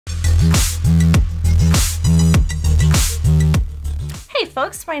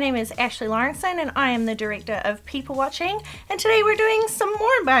folks, my name is Ashley Lawrenson and I am the director of People Watching, and today we're doing some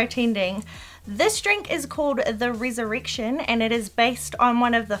more bartending. This drink is called the Resurrection and it is based on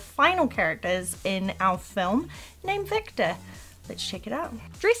one of the final characters in our film named Victor. Let's check it out.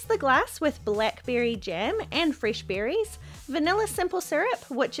 Dress the glass with blackberry jam and fresh berries, vanilla simple syrup,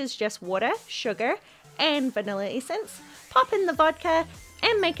 which is just water, sugar, and vanilla essence. Pop in the vodka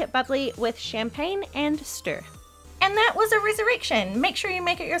and make it bubbly with champagne and stir. And that was a resurrection. Make sure you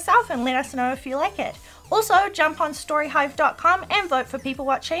make it yourself and let us know if you like it. Also, jump on STORYHIVE.com and vote for People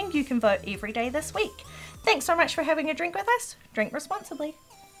Watching. You can vote every day this week. Thanks so much for having a drink with us. Drink responsibly.